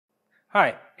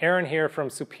Hi, Aaron here from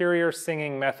Superior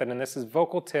Singing Method, and this is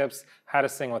Vocal Tips, How to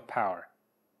Sing with Power.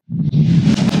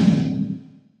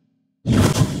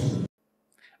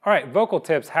 All right, vocal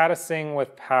tips, how to sing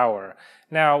with power.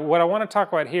 Now, what I want to talk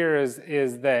about here is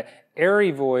the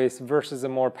airy voice versus a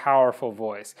more powerful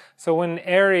voice. So when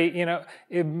airy,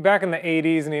 back in the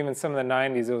 80s and even some of the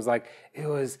 90s, it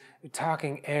was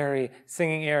talking airy,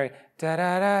 singing airy,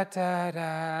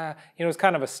 da-da-da-da-da. It was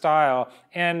kind of a style.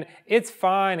 And it's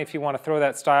fine if you want to throw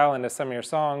that style into some of your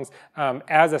songs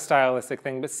as a stylistic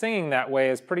thing, but singing that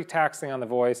way is pretty taxing on the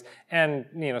voice and,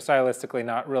 stylistically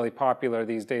not really popular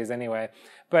these days anyway.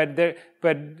 But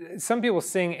some people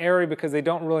sing airy because they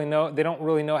don't really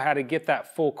know how to get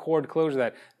that full chord closure,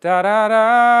 that da da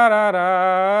da da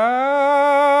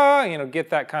da, get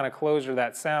that kind of closure,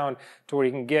 that sound to where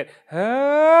you can get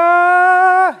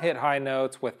hit high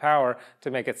notes with power to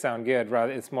make it sound good.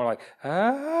 Rather, it's more like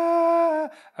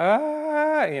that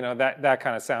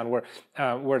kind of sound where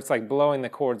it's like blowing the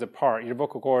chords apart. Your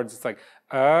vocal cords, it's like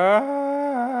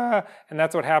and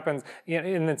that's what happens.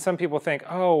 And then some people think,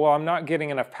 oh, well, I'm not getting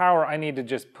enough power. I need to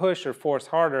just push or force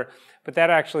harder. But that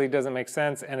actually doesn't make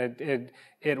sense, and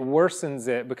it worsens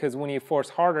it, because when you force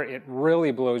harder, it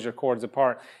really blows your chords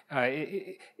apart.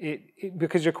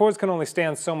 Because your chords can only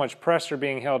stand so much pressure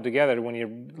being held together. When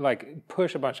you like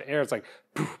push a bunch of air, it's like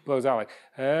poof, blows out like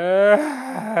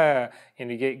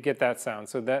and you get that sound.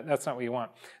 So that's not what you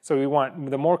want. So we want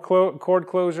the more chord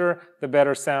closure, the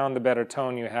better sound, the better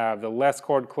tone you have. The less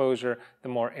chord closure, the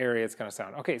more airy it's going to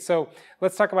sound. Okay, so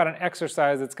let's talk about an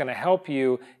exercise that's going to help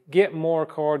you get more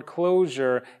chord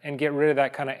closure and get rid of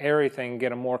that kind of airy thing,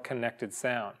 get a more connected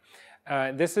sound.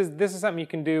 This is something you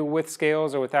can do with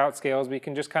scales or without scales, but you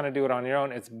can just kind of do it on your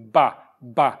own. It's ba,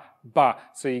 ba, ba.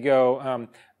 So you go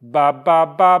ba, ba,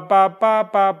 ba, ba, ba,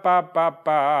 ba, ba, ba,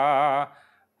 ba.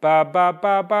 Ba ba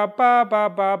ba ba ba ba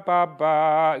ba ba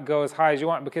ba. Go as high as you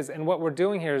want, and what we're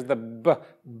doing here is the b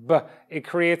b. It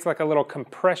creates like a little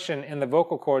compression in the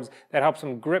vocal cords that helps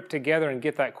them grip together and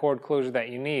get that chord closure that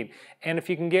you need. And if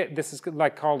you can get, this is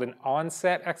like called an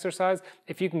onset exercise.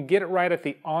 If you can get it right at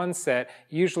the onset,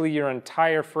 usually your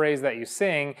entire phrase that you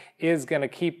sing is going to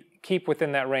keep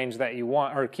within that range that you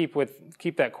want, or keep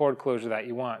that chord closure that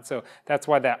you want. So that's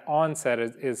why that onset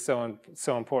is so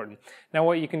important. Now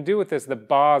what you can do with this, the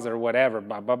bas or whatever,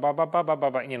 ba ba ba ba ba ba ba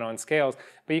ba, in scales,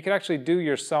 but you can actually do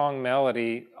your song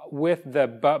melody with the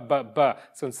ba ba ba.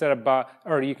 So instead of ba,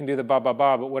 or you can do the ba ba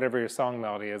ba, but whatever your song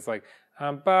melody is, like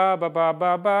ba ba ba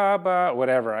ba ba ba,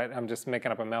 whatever. I'm just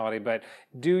making up a melody, but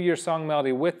do your song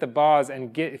melody with the bas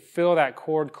and feel that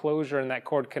chord closure and that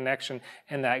chord connection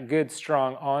and that good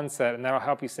strong onset, and that'll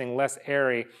help you sing less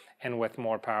airy and with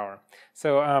more power.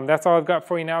 So that's all I've got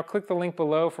for you now. Click the link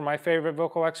below for my favorite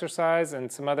vocal exercise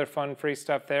and some other fun free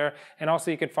stuff there. And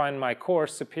also you can find my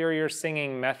course, Superior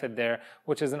Singing Method, there,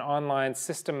 which is an online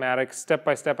systematic,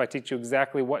 step-by-step, I teach you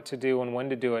exactly what to do and when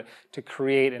to do it to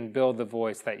create and build the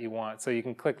voice that you want. So you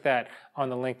can click that on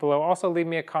the link below. Also leave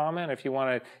me a comment if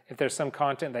there's some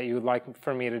content that you would like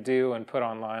for me to do and put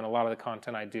online. A lot of the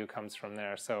content I do comes from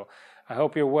there. So I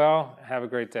hope you're well. Have a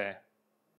great day.